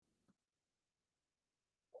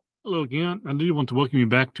Hello again. I do want to welcome you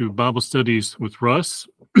back to Bible Studies with Russ.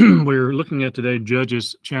 We're looking at today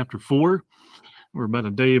Judges chapter 4. We're about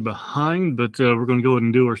a day behind, but we're going to go ahead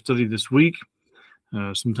and do our study this week.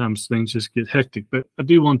 Sometimes things just get hectic, but I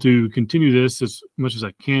do want to continue this as much as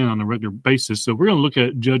I can on a regular basis. So we're going to look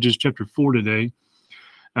at Judges chapter 4 today,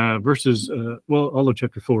 all of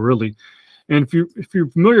chapter 4 really. And if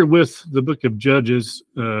you're familiar with the book of Judges,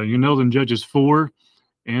 you know that in Judges 4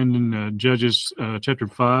 and in Judges chapter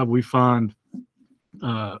 5, we find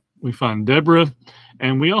Deborah,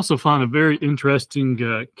 and we also find a very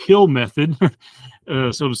interesting kill method,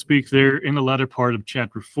 so to speak, there in the latter part of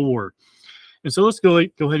chapter 4. And so let's go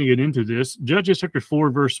ahead and get into this. Judges chapter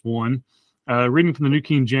 4, verse 1, reading from the New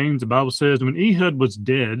King James, the Bible says, "When Ehud was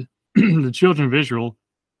dead, the children of Israel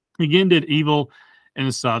again did evil in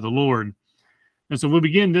the sight of the Lord." And so we'll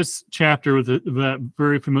begin this chapter with that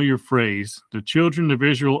very familiar phrase: the children of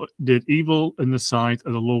Israel did evil in the sight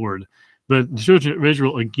of the Lord. But the children of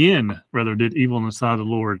Israel again, rather, did evil in the sight of the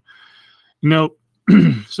Lord. You know,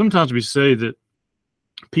 sometimes we say that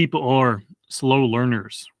people are slow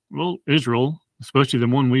learners. Well, Israel, especially the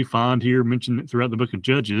one we find here mentioned throughout the book of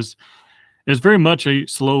Judges, is very much a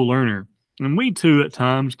slow learner. And we too, at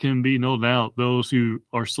times, can be, no doubt, those who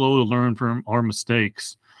are slow to learn from our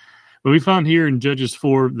mistakes. But we find here in Judges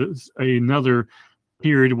 4 another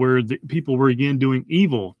period where the people were again doing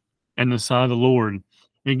evil in the sight of the Lord.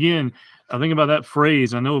 Again, I think about that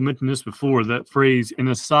phrase. I know I mentioned this before, that phrase, "in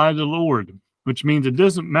the sight of the Lord," which means it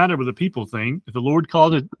doesn't matter what the people think. If the Lord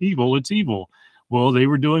called it evil, it's evil. Well, they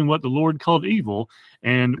were doing what the Lord called evil,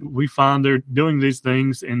 and we find they're doing these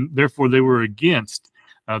things, and therefore they were against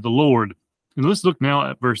the Lord. And let's look now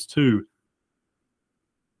at verse 2.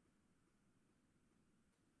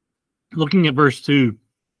 Looking at verse 2,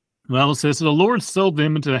 the Bible says, "So the Lord sold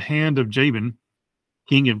them into the hand of Jabin,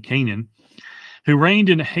 king of Canaan, who reigned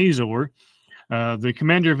in Hazor. The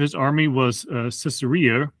commander of his army was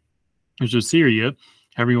Syria,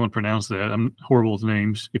 however you want to pronounce that. I'm horrible with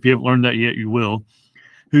names. If you haven't learned that yet, you will.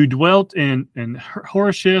 Who dwelt in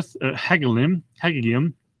Horesheth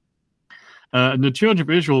Haggim. And the children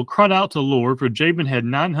of Israel cried out to the Lord, for Jabin had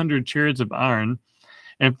 900 chariots of iron,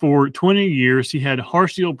 and for 20 years he had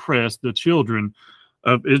harshly oppressed the children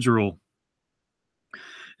of Israel."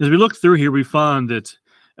 As we look through here, we find that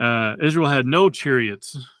Israel had no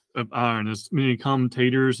chariots of iron, as many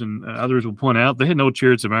commentators and others will point out. They had no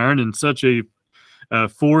chariots of iron, and such a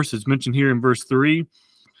force, as mentioned here in verse 3,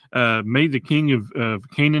 made the king of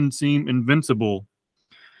Canaan seem invincible.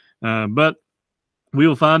 But we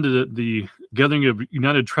will find that the gathering of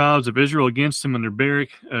united tribes of Israel against him under Barak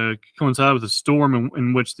coincided with a storm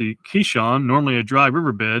in which the Kishon, normally a dry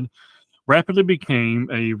riverbed, rapidly became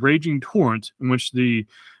a raging torrent in which the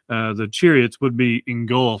chariots would be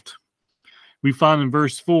engulfed. We find in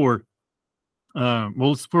verse 4,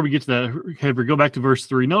 before we get to that, however, go back to verse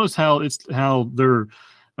 3. Notice how their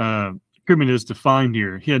pyramid is defined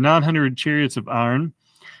here. He had 900 chariots of iron,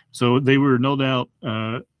 so they were no doubt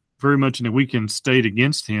very much in a weakened state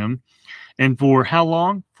against him. And for how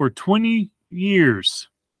long? For 20 years.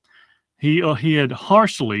 He had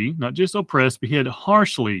harshly, not just oppressed, but he had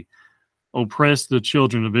harshly oppressed the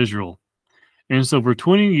children of Israel. And so for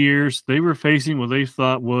 20 years, they were facing what they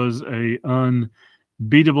thought was a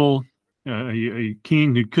unbeatable, a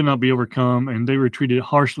king who could not be overcome, and they were treated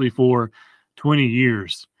harshly for 20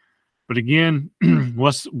 years. But again,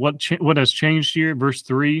 what has changed here? Verse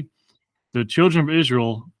 3, the children of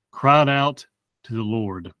Israel cried out to the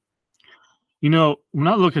Lord. You know, when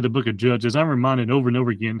I look at the book of Judges, I'm reminded over and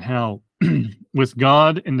over again how with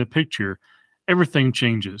God in the picture, everything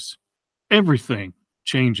changes. Everything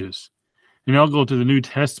changes. And I'll go to the New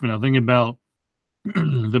Testament. I think about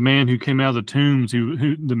the man who came out of the tombs,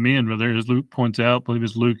 the men, rather, as Luke points out, I believe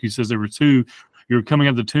it's Luke, he says there were two who were coming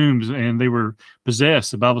out of the tombs and they were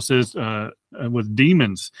possessed. The Bible says with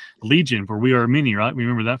demons, legion, for we are many, right? We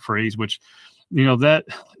remember that phrase, which, you know, that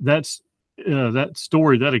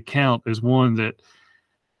story, that account is one that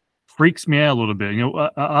freaks me out a little bit. You know,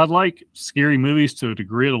 I like scary movies to a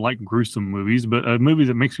degree. I like gruesome movies, but a movie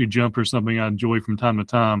that makes me jump or something I enjoy from time to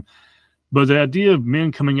time. But the idea of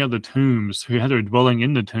men coming out of the tombs who had their dwelling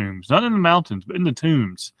in the tombs, not in the mountains, but in the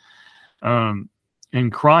tombs. And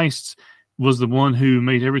Christ was the one who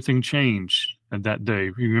made everything change at that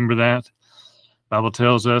day. Remember that? The Bible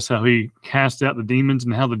tells us how he cast out the demons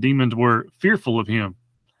and how the demons were fearful of him.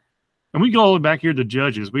 And we go all the way back here to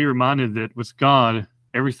Judges. We're reminded that with God,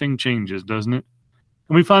 everything changes, doesn't it?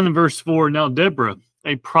 And we find in verse 4, now Deborah,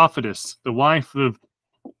 a prophetess, the wife of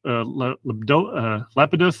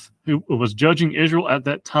Lapidus, who was judging Israel at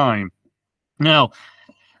that time. Now,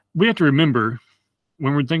 we have to remember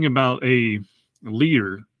when we're thinking about a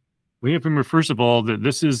leader, we have to remember, first of all, that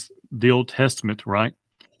this is the Old Testament, right?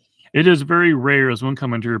 It is very rare, as one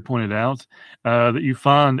commentator pointed out, that you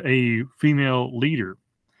find a female leader.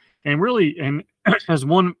 And really, and as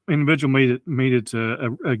one individual made it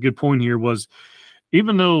a good point here, was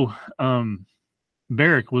even though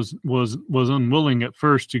Barak was unwilling at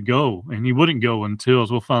first to go, and he wouldn't go until, as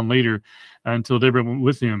we'll find later, until Deborah went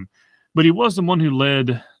with him, but he was the one who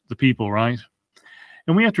led the people, right?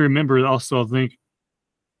 And we have to remember also, I think,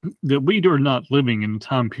 that we are not living in the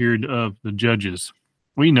time period of the judges.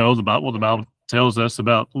 We know the Bible tells us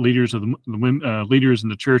about leaders of the leaders in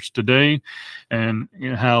the church today, and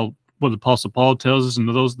how what the Apostle Paul tells us and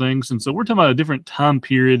those things. And so we're talking about a different time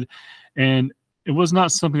period, and it was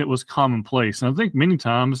not something that was commonplace. And I think many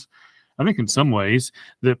times, I think in some ways,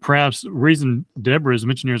 that perhaps the reason Deborah is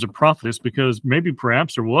mentioned here as a prophetess, because maybe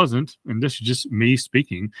perhaps there wasn't, and this is just me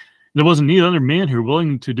speaking, there wasn't any other men who were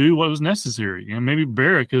willing to do what was necessary. And maybe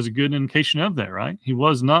Barak is a good indication of that, right? He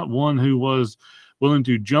was not one who was willing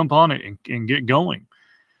to jump on it and get going.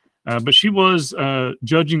 But she was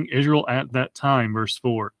judging Israel at that time, verse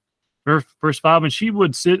 4. Verse 5, and she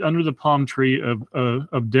would sit under the palm tree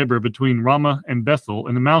of Deborah between Ramah and Bethel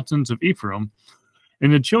in the mountains of Ephraim,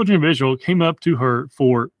 and the children of Israel came up to her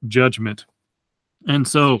for judgment. And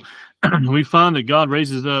so we find that God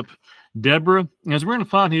raises up Deborah. As we're going to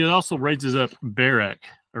find, he also raises up Barak,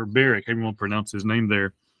 however you want to pronounce his name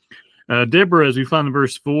there. Deborah, as we find in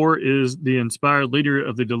verse 4, is the inspired leader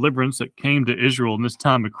of the deliverance that came to Israel in this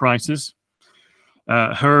time of crisis.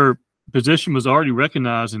 Her position was already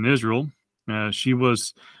recognized in Israel. She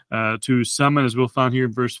was to summon, as we'll find here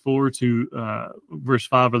in verse 4 to verse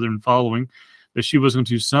 5 other than following, that she was going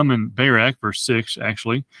to summon Barak, verse 6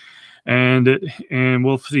 actually, and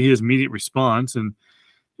we'll see his immediate response. And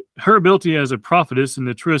her ability as a prophetess, in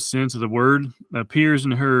the truest sense of the word, appears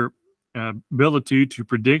in her ability to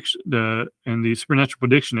predict and the supernatural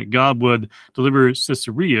prediction that God would deliver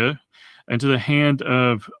Caesarea into the hand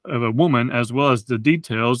of a woman, as well as the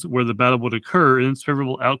details where the battle would occur and its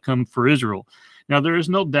favorable outcome for Israel. Now, there is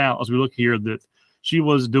no doubt, as we look here, that she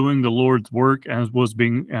was doing the Lord's work as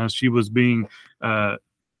she was being a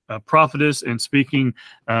prophetess and speaking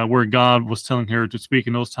where God was telling her to speak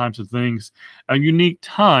in those types of things. A unique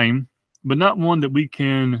time, but not one that we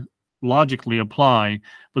can logically apply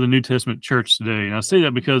for the New Testament church today. And I say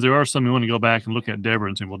that because there are some who want to go back and look at Deborah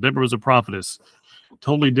and say, well, Deborah was a prophetess.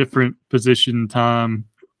 Totally different position, time,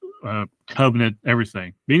 covenant,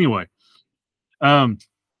 everything. But anyway, and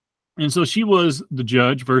so she was the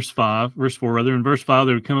judge, verse 4 rather. In verse 5,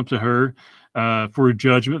 they would come up to her for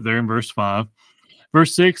judgment there in verse 5.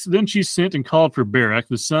 Verse 6, then she sent and called for Barak,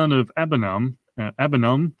 the son of Abinum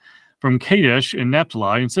from Kadesh in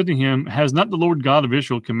Naphtali, and said to him, has not the Lord God of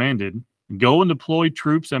Israel commanded, go and deploy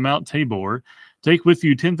troops at Mount Tabor, take with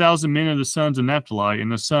you 10,000 men of the sons of Naphtali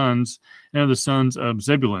and the sons of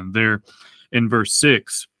Zebulun, there in verse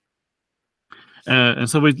 6. And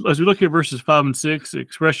so as we look at verses 5 and 6, the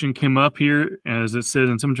expression came up here, as it said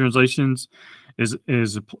in some translations, is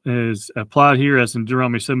applied here as in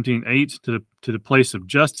Deuteronomy 17:8 to the place of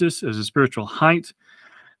justice as a spiritual height.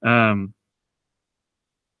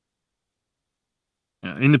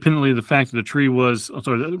 Independently of the fact that the tree was,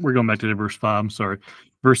 we're going back to verse 5,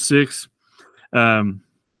 verse 6.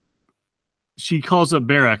 She calls up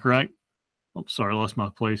Barak, right? Oh, sorry, I lost my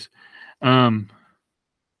place. And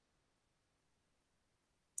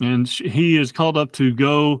he is called up to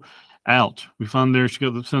go out. We find there she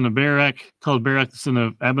got the son of Barak, called Barak the son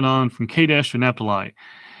of Abinon from Kadesh and Naphtali,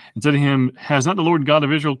 and said to him, has not the Lord God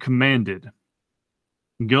of Israel commanded,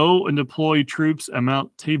 go and deploy troops at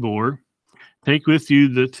Mount Tabor, take with you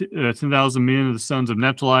the 10,000 men of the sons of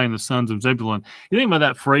Naphtali and the sons of Zebulun. You think about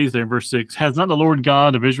that phrase there in verse 6, has not the Lord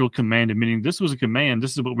God of Israel commanded, meaning this was a command,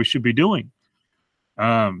 this is what we should be doing.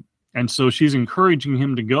 And so she's encouraging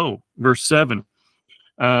him to go. Verse 7,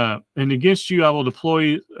 and against you I will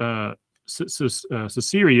deploy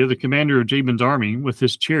Caesarea, the commander of Jabin's army, with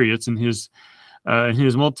his chariots and his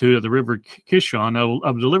multitude at the river Kishon. I will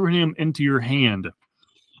deliver him into your hand.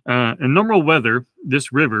 In normal weather,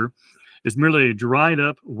 this river is merely a dried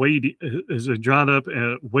up, weighty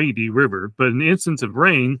river. But in the instance of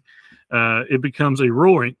rain, it becomes a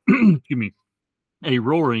roaring, a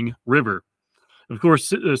roaring river. Of course,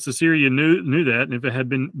 Caesarea knew that, and if it had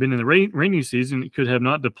been in the rainy season, it could have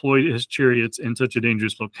not deployed his chariots in such a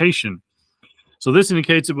dangerous location. So this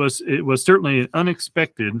indicates it was certainly an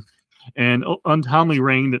unexpected and untimely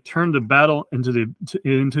rain that turned the battle into the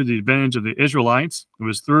advantage of the Israelites. It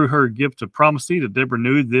was through her gift of prophecy that Deborah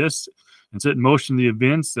knew this and set in motion the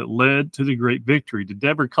events that led to the great victory. Did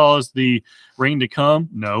Deborah cause the rain to come?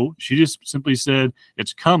 No. She just simply said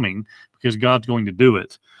it's coming because God's going to do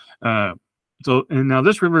it. And now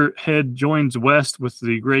this river head joins west with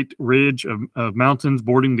the great ridge of mountains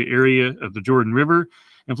bordering the area of the Jordan River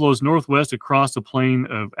and flows northwest across the plain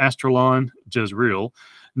of Ashkelon, Jezreel,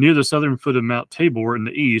 near the southern foot of Mount Tabor in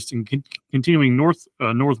the east, and continuing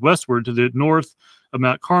northwestward to the north of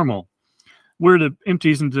Mount Carmel, where it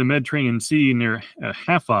empties into the Mediterranean Sea near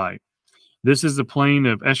Haphi. This is the plain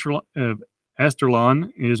of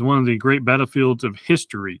Ashkelon. It is one of the great battlefields of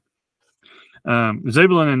history.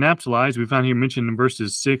 Zebulun and Naphtali, as we find here mentioned in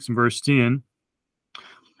verses 6 and verse 10.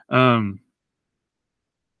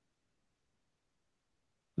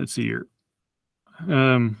 Let's see here.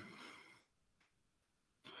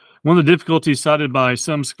 One of the difficulties cited by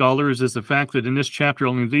some scholars is the fact that in this chapter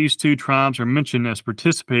only these two tribes are mentioned as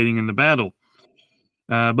participating in the battle.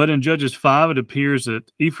 But in Judges 5, it appears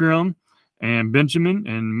that Ephraim and Benjamin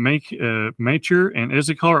and Machir and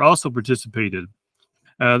Issachar also participated.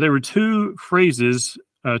 There were two phases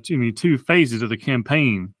of the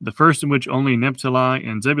campaign. The first in which only Naphtali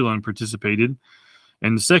and Zebulun participated,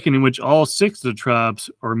 and the second in which all 6 of the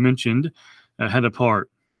tribes are mentioned had a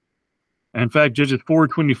part. In fact, Judges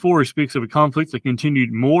 4:24 speaks of a conflict that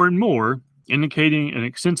continued more and more, indicating an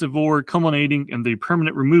extensive war culminating in the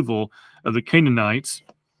permanent removal of the Canaanites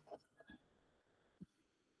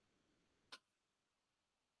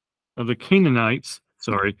as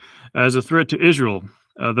a threat to Israel.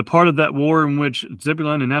 The part of that war in which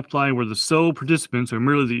Zebulun and Naphtali were the sole participants, or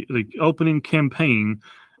merely the opening campaign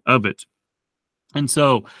of it. And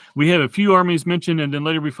so we have a few armies mentioned, and then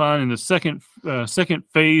later we find in the second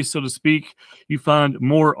phase, so to speak, you find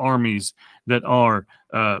more armies that are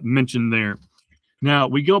mentioned there. Now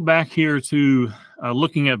we go back here to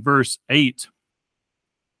looking at verse 8.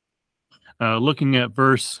 Looking at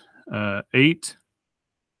verse 8,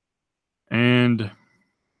 and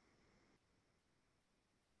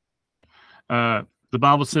the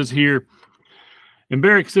Bible says here, and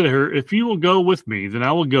Barak said to her, if you will go with me, then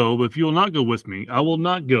I will go, but if you will not go with me, I will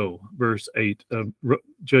not go. Verse 8 of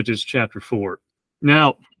Judges chapter 4.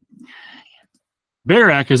 Now,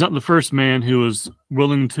 Barak is not the first man who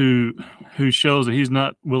shows that he's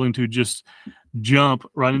not willing to just jump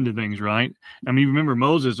right into things, right? I mean, remember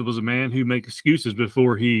Moses was a man who made excuses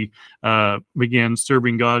before he began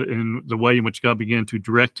serving God in the way in which God began to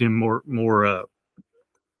direct him more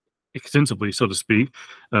extensively, so to speak.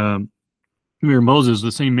 Remember Moses,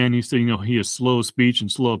 the same man who said, he is slow of speech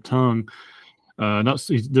and slow of tongue.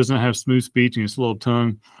 He does not have smooth speech and he's slow of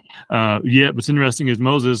tongue. Yet, what's interesting is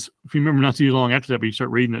Moses, if you remember not too long after that, but you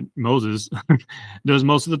start reading that Moses does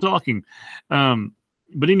most of the talking.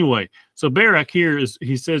 But anyway, so Barak here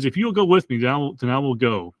he says, if you will go with me, then I will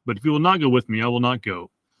go. But if you will not go with me, I will not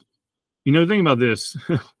go. Think about this.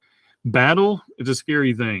 Battle is a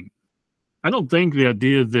scary thing. I don't think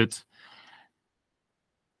it's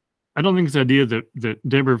the idea that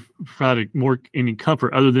Deborah provided any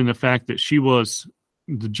comfort other than the fact that she was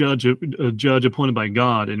a judge appointed by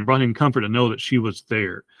God, and brought him comfort to know that she was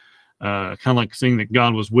there. Kind of like saying that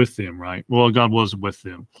God was with them, right? Well, God was with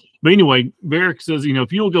them. But anyway, Barak says,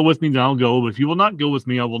 if you will go with me, then I'll go. But if you will not go with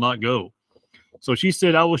me, I will not go. So she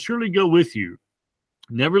said, I will surely go with you.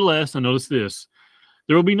 Nevertheless, I notice this,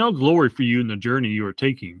 there will be no glory for you in the journey you are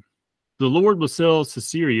taking. The Lord will sell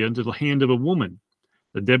Sisera into the hand of a woman.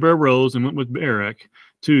 That Deborah arose and went with Barak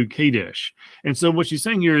to Kadesh. And so what she's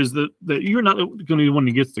saying here is that you're not going to be the one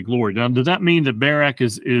who gets the glory. Now, does that mean that Barak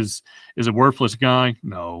is a worthless guy?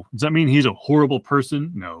 No. Does that mean he's a horrible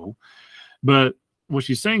person? No. But what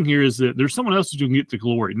she's saying here is that there's someone else who's going to get the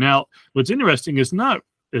glory. Now, what's interesting is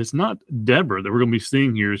it's not Deborah that we're going to be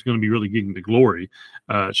seeing here is going to be really getting the glory.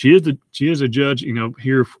 She is a judge,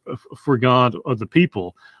 here for God of the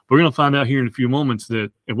people. We're going to find out here in a few moments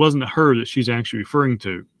that it wasn't her that she's actually referring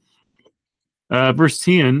to. Verse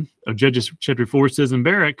 10 of Judges chapter 4 says, and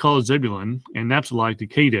Barak called Zebulun and Naphtali to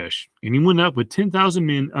Kadesh, and he went up with 10,000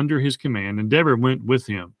 men under his command, and Deborah went with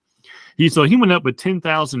him. He went up with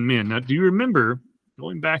 10,000 men. Now, do you remember,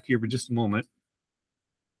 going back here for just a moment,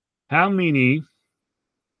 how many?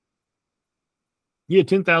 He had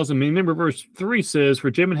 10,000 men. Remember, verse 3 says,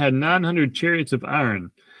 for Jabin had 900 chariots of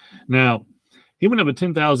iron. Now, he went up with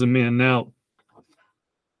 10,000 men. Now,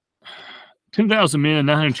 10,000 men,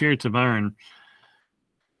 900 chariots of iron.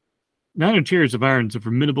 900 chariots of iron is a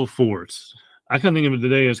formidable force. I kind of think of it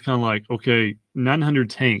today as kind of like, okay, 900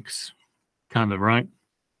 tanks, kind of, right?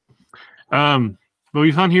 But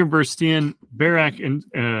we find here in verse 10, Barak and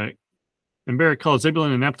Barak called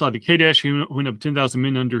Zebulun and Naphtali to Kadesh. He went up 10,000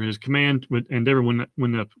 men under his command, and Deborah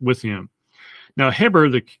went up with him. Now Heber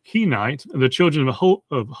the Kenite, the children of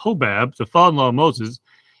Hobab, the father-in-law of Moses,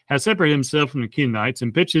 had separated himself from the Kenites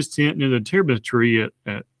and pitched his tent near the terebinth tree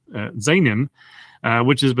at Zanim,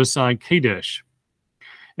 which is beside Kadesh.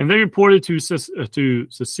 And they reported to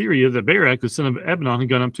Sisera that Barak, the son of Abinon, had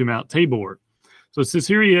gone up to Mount Tabor. So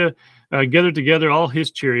Sisera gathered together all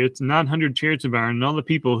his chariots, 900 chariots of iron, and all the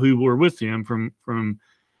people who were with him from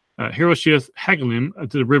Harosheth Hagolim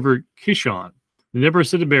to the river Kishon. And Deborah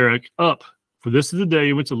said to Barak, "Up, for this is the day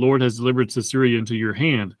in which the Lord has delivered Sisera into your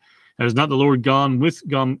hand. Has not the Lord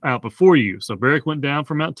gone out before you?" So Barak went down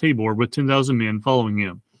from Mount Tabor with 10,000 men following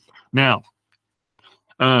him. Now,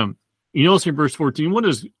 you notice in verse 14, what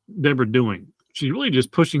is Deborah doing? She's really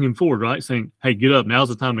just pushing him forward, right? Saying, "Hey, get up. Now's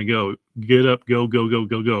the time to go. Get up, go, go, go,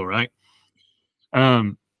 go, go," right?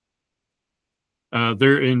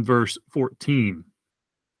 They're in verse 14.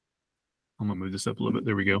 I'm going to move this up a little bit.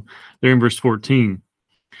 There we go. They're in verse 14.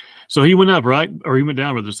 So he went up, right? Or he went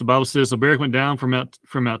down, rather. So the Bible says, so Barak went down from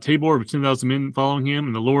Mount Tabor with 10,000 men following him,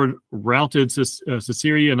 and the Lord routed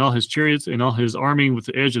Sisera and all his chariots and all his army with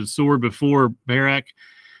the edge of the sword before Barak.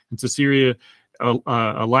 And Sisera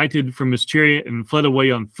alighted from his chariot and fled away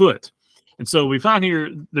on foot. And so we find here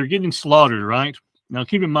they're getting slaughtered, right? Now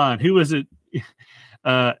keep in mind, who is it in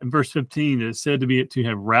verse 15 is said to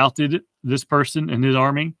have routed this person and his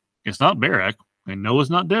army? It's not Barak, and no,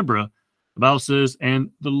 it's not Deborah. The Bible says,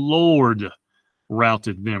 and the Lord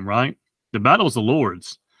routed them, right? The battle is the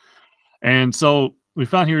Lord's. And so we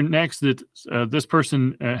find here next that this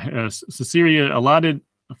person, Sisera, alighted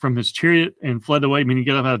from his chariot and fled away. I mean, he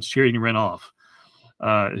got up out of his chariot and he ran off.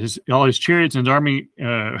 All his chariots and his army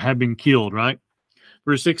had been killed, right?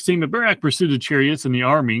 Verse 16, but Barak pursued the chariots and the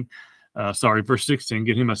army. Verse 16,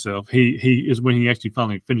 get him myself. He is when he actually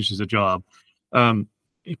finally finishes the job.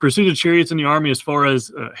 He pursued the chariots and the army as far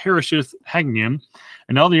as Harosheth Hagolim,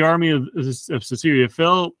 and all the army of Sisera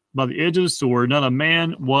fell by the edge of the sword. Not a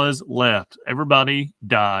man was left. Everybody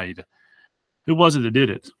died. Who was it that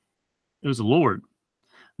did it? It was the Lord.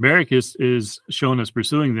 Barak is shown as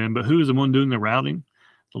pursuing them, but who is the one doing the routing?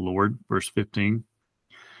 The Lord. Verse 15.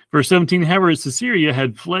 Verse 17, however, Sisera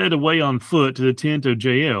had fled away on foot to the tent of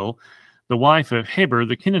Jael, the wife of Heber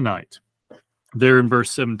the Canaanite. There in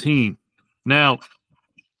verse 17. Now,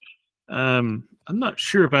 I'm not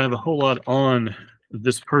sure if I have a whole lot on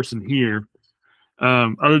this person here,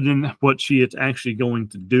 other than what she is actually going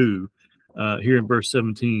to do here in verse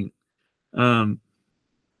 17.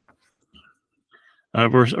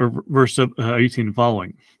 Verse 18 and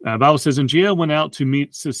following. Bible says, and Jael went out to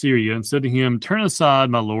meet Sisera and said to him, "Turn aside,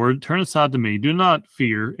 my lord, turn aside to me, do not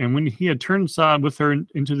fear." And when he had turned aside with her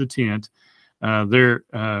into the tent,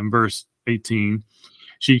 in verse 18,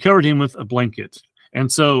 she covered him with a blanket. And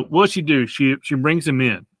so what she do? She brings him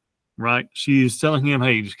in, right? She's telling him,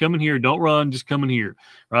 "Hey, just come in here. Don't run. Just come in here,"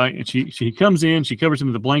 right? And she comes in. She covers him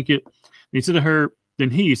with a blanket. And he said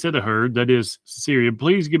to her, that is Sisera,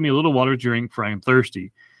 "Please give me a little water to drink, for I am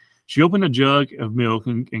thirsty." She opened a jug of milk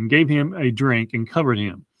and gave him a drink and covered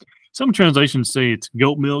him. Some translations say it's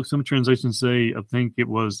goat milk. Some translations say, I think it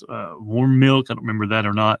was warm milk. I don't remember that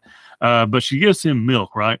or not. But she gives him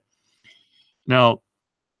milk, right? Now,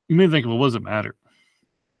 you may think, well, what does it matter?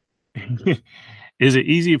 Is it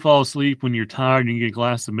easy to fall asleep when you're tired and you get a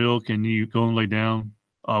glass of milk and you go and lay down?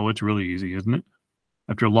 Oh, it's really easy, isn't it?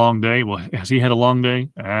 After a long day. Well, has he had a long day?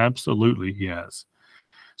 Absolutely, he has.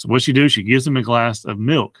 So what she do? She gives him a glass of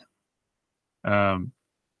milk.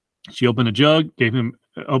 She opened a jug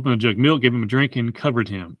of milk, gave him a drink, and covered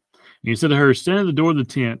him. And he said to her, "Stand at the door of the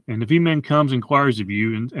tent, and if any man comes and inquires of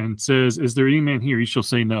you and says, 'Is there any man here?' you shall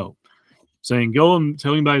say no. Saying, go and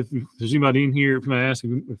tell anybody if there's anybody in here. If anybody asks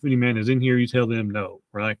if any man is in here, you tell them no,"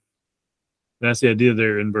 right? That's the idea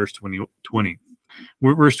there in verse 20.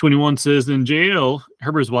 Verse 21 says, then Jael,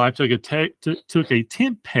 Heber's wife, took a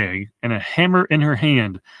tent peg and a hammer in her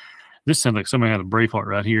hand. This sounds like somebody had a Braveheart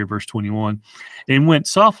right here, verse 21, and went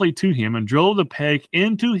softly to him and drove the peg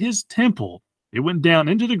into his temple. It went down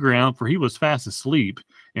into the ground, for he was fast asleep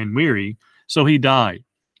and weary, so he died.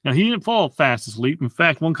 Now, he didn't fall fast asleep. In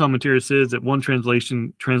fact, one commentator says that one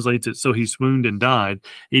translation translates it, so he swooned and died.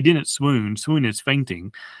 He didn't swoon. Swoon is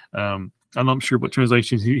fainting. I'm not sure what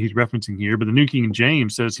translation he's referencing here, but the New King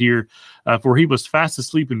James says here, for he was fast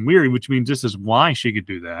asleep and weary, which means this is why she could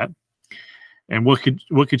do that. And what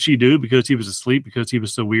could she do? Because he was asleep, because he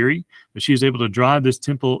was so weary. But she was able to drive this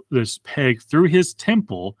peg through his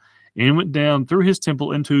temple, and went down through his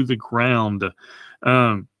temple into the ground.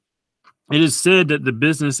 It is said that the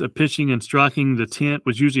business of pitching and striking the tent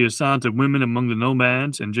was usually assigned to women among the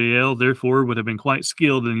nomads, and Jael, therefore, would have been quite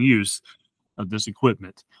skilled in the use of this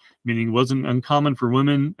equipment. meaning it wasn't uncommon for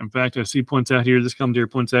women. In fact, as he points out here, this commentator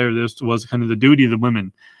points out here, this was kind of the duty of the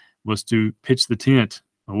women, was to pitch the tent.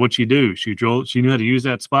 Well, what'd she do? She knew how to use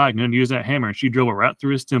that spike, knew how to use that hammer, and she drove it right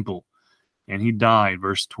through his temple, and he died,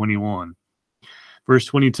 verse 21. Verse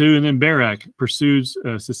 22, and then Barak pursues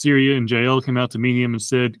Sisera, and Jael came out to meet him and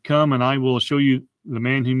said, come, and I will show you the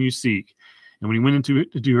man whom you seek. And when he went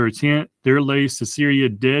into her tent, there lay Sisera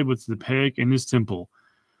dead with the peg in his temple.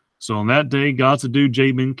 So on that day, God subdued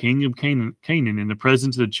Jabin, king of Canaan, in the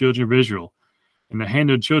presence of the children of Israel. And the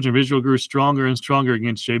hand of the children of Israel grew stronger and stronger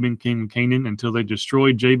against Jabin, king of Canaan, until they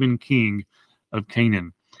destroyed Jabin, king of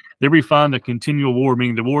Canaan. There we find a continual war,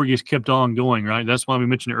 meaning the war just kept on going, right? That's why we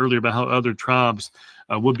mentioned earlier about how other tribes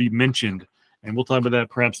would be mentioned. And we'll talk about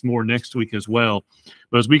that perhaps more next week as well.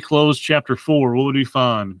 But as we close chapter 4, what would we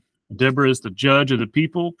find? Deborah is the judge of the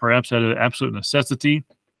people, perhaps out of absolute necessity.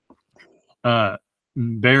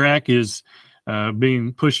 Barak is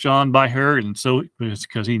being pushed on by her, and so it's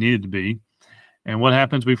because he needed to be. And what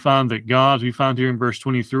happens? We find that we find here in verse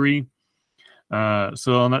 23, so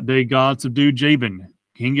on that day God subdued Jabin,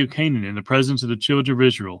 king of Canaan, in the presence of the children of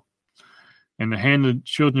Israel. And the hand of the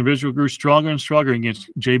children of Israel grew stronger and stronger against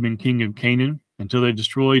Jabin, king of Canaan, until they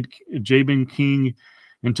destroyed Jabin, king,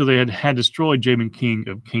 until they had destroyed Jabin, king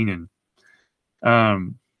of Canaan.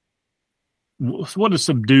 So what does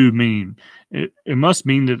subdue mean? It must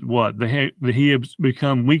mean that what? That he has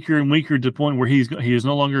become weaker and weaker to the point where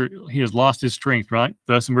he has lost his strength, right?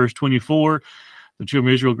 Thus in verse 24, the children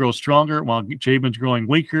of Israel grow stronger while Jabin's growing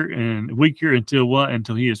weaker and weaker until what?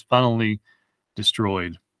 Until he is finally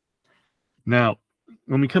destroyed. Now,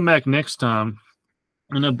 when we come back next time,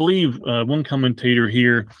 and I believe one commentator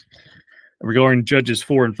here regarding Judges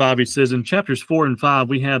 4 and 5, he says in chapters 4 and 5,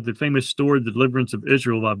 we have the famous story of the deliverance of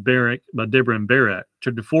Israel by Deborah and Barak.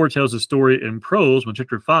 Chapter 4 tells the story in prose, when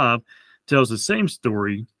chapter 5 tells the same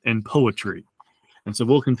story in poetry. And so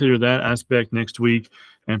we'll consider that aspect next week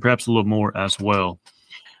and perhaps a little more as well.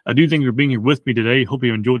 I do thank you for being here with me today. Hope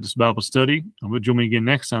you enjoyed this Bible study. And we'll join me again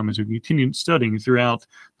next time as we continue studying throughout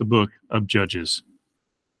the book of Judges.